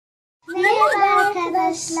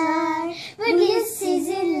arkadaşlar. Bugün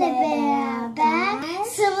sizinle beraber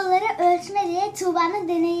sıvıları ölçme diye Tuğba'nın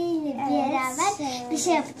deneyiyle beraber bir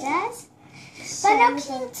şey yapacağız. Ben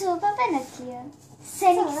okuyayım Tuğba, ben okuyayım.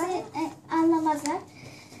 Seninkisi anlamazlar.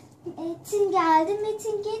 Metin geldi.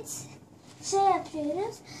 Metin git. Şey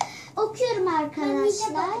yapıyoruz. Okuyorum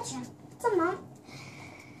arkadaşlar. Tamam.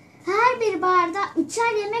 Her bir bardağa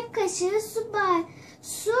 3'er yemek kaşığı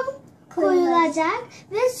su koyulacak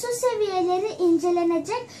ve su seviyeleri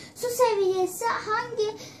incelenecek. Su seviyesi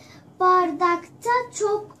hangi bardakta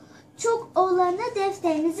çok olanı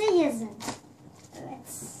defterinize yazın.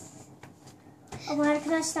 Evet. Ama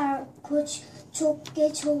arkadaşlar çok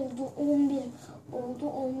geç oldu. 11 oldu.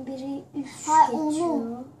 11'i 3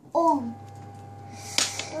 geçiyor. 10.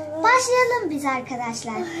 Başlayalım biz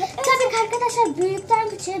arkadaşlar. Evet. Tabii ki arkadaşlar büyükten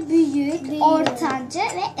küçüğe büyük, ortanca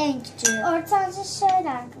ve en küçüğü. Ortanca şöyle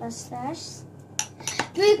arkadaşlar.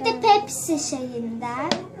 Büyük de Pepsi şeyinden,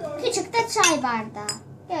 küçük de çay bardağı.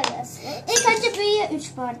 Görüyorsunuz. İlk önce büyüğe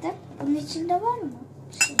 3 bardak. Bunun içinde var mı?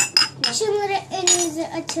 Şimdi elimizi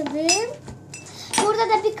açalım. Burada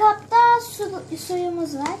da bir kap daha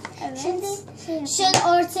suyumuz var. Evet. Şimdi şöyle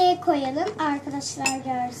ortaya koyalım. Arkadaşlar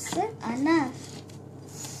görsün. Ana.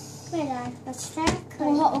 Böyle arkadaşlar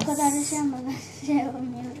koyalım. Oha, o kadar da şey yapmadan şey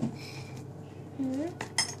yapamıyorum.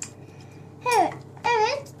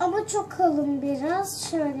 Evet ama çok kalın biraz.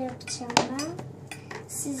 Şöyle yapacağım ben.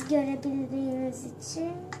 Siz görebildiğiniz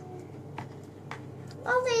için.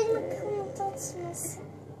 Ama elimi kımıldatmasın.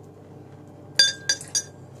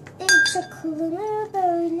 En çok kalını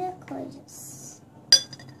böyle koyacağız.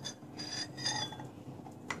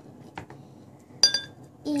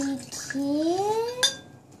 2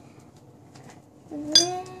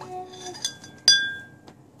 ve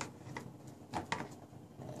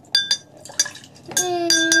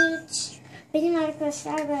 3. Benim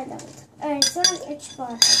arkadaşlar böyle oldu. Öğretmen 3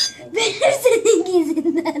 bardak. Benim senin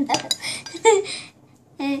yüzünden.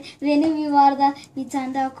 Benim bir bardak bir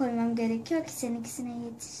tane daha koymam gerekiyor ki seninkisine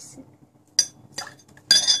yetişsin.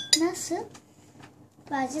 Nasıl?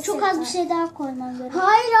 Bence çok az bir şey daha koymam gerekiyor.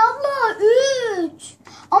 Hayır abla 3.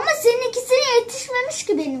 Ama seninkisine yetişmemiş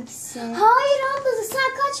ki benimkisi. Hayır abla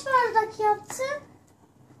sen kaç bardak yaptın?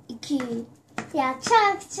 2. Ya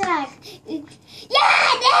çak. Ya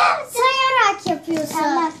ne? Sayarak yapıyorsun.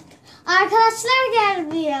 Tamam. Arkadaşlar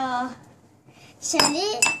gelmiyor. Şöyle.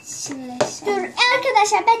 Dur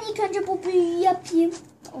arkadaşlar, ben ilk önce bu büyüyü yapayım.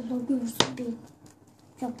 Allah görsün bir.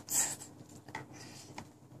 Yaptı.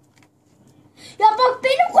 Ya bak,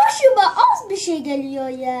 benim koşuma az bir şey geliyor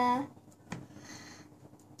ya.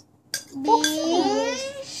 1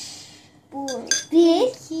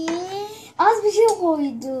 2 az bir şey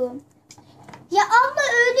koydum. Ya abla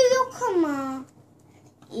öyle yok ama.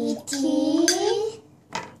 2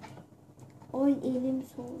 Oy, elim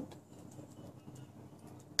soğudu.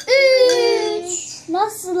 3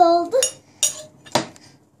 Nasıl oldu?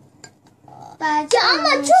 Bence ya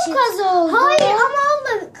ama çok az oldu. Hayır ama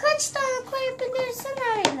abla kaç tane koyabilirsen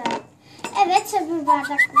öyle. Evet, öbür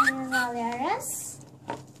bardaklarımızı alıyoruz.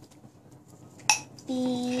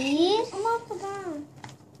 1 Ama abla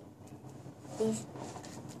 1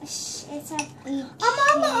 yeter.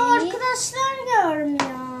 Ama arkadaşlar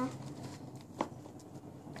görmüyor.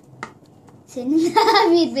 Senin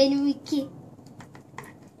bir, benim 2.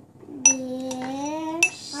 1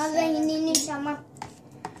 Abi yeniymiş ama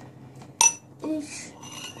 3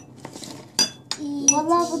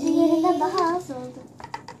 Vallahi bu diğerinden daha az oldu.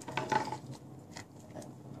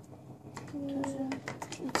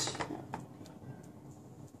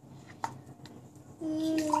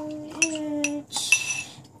 3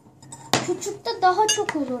 Küçükte daha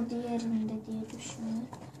çok olur diğerinde diye düşünüyorum.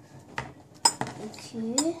 2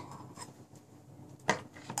 1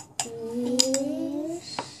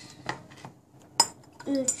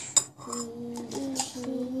 3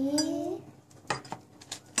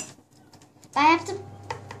 Ben yaptım.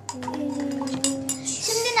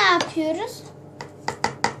 Şimdi ne yapıyoruz?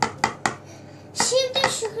 Şimdi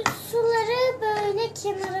şu suları böyle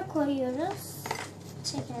kenara koyuyoruz.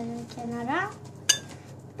 Çekelim kenara.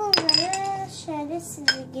 Bunları şöyle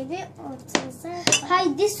sizin gibi ortanıza koyalım.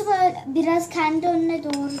 Haydi biraz kendi önüne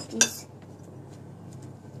doğru diz.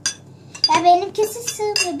 Ya benimkisi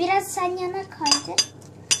sığmıyor. Biraz sen yana kaydır.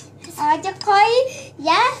 Hadi koy.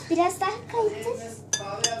 Ya biraz daha kaydır.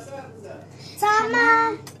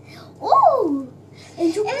 Tamam. Oo.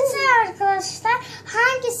 Evet arkadaşlar,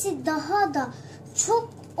 hangisi daha da çok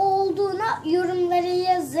olduğuna yorumları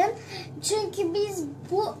yazın. Çünkü biz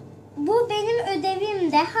bu benim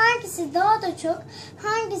ödevimde. Hangisi daha da çok,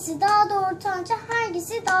 hangisi daha da ortanca,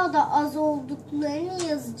 hangisi daha da az olduklarını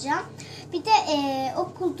yazacağım. Bir de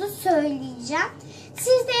okulda söyleyeceğim.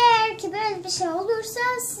 Sizde eğer ki böyle bir şey olursa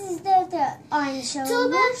sizde de aynı şey olur.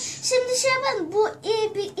 Tuğba, şimdi şey yapalım. Bu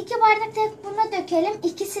iki bardak da buna dökelim.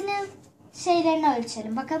 İkisinin şeylerini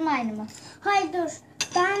ölçelim. Bakalım aynı mı? Hayır dur.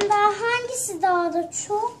 Ben daha hangisi daha da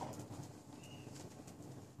çok?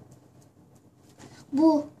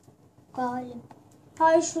 Bu. Galiba.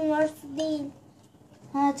 Hayır şunlar su değil.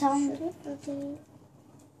 Ha tamam. Şurası değil.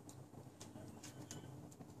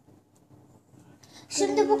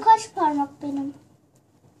 Şimdi bu kaç parmak benim?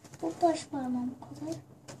 Bu baş parmağım kadar.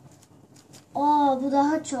 Aa bu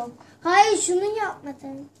daha çok. Hayır şunu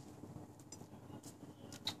yapmadım.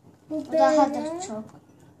 Bu daha da çok.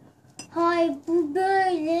 Hayır bu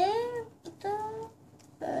böyle. Bu da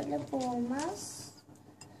böyle, bu olmaz.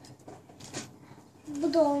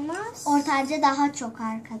 Bu da olmaz. Ortanca daha çok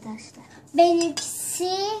arkadaşlar.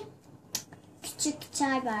 Benimkisi küçük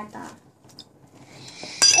çay bardağı.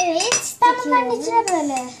 Evet. Ben bunların döküyoruz. içine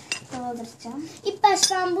böyle dolduracağım. İlk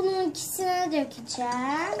baş ben bunun ikisine dökeceğim.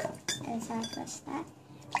 Evet arkadaşlar.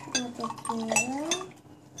 Bunu döküyorum.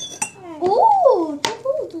 Oo, çok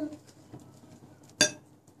oldu.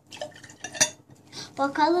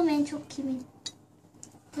 Bakalım en çok kimin?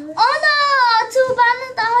 Ana,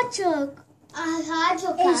 Tuğba'nın daha çok. Daha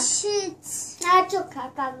çok az. Eşit. Daha çok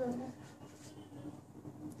az.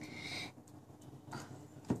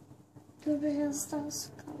 Dur biraz daha su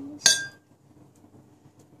kalmış.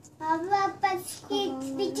 Abla ben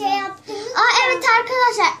hiçbir şey yaptım. Evet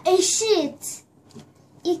arkadaşlar eşit.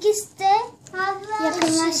 İkisi de Abla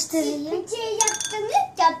yakınlaştırayım. bir şey yaptınız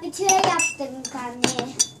ya, bir şey yaptınız anne.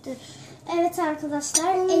 Dur. Evet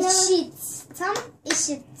arkadaşlar eşit. Tam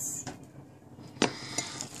eşit.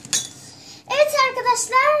 Evet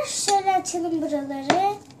arkadaşlar şöyle açalım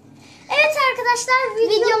buraları. Evet arkadaşlar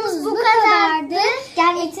videomuz bu kadardı.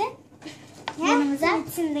 Gel Metin. Yanımıza.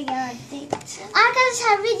 Metin de gördük.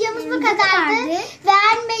 Arkadaşlar videomuz bu kadardı.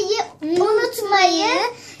 Beğenmeyi unutmayın.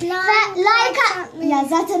 Ve like ya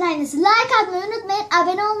zaten aynısı. Like atmayı unutmayın.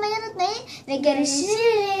 Abone olmayı unutmayın. Ve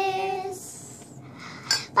görüşürüz.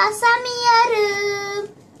 Basamıyorum.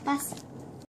 Bas.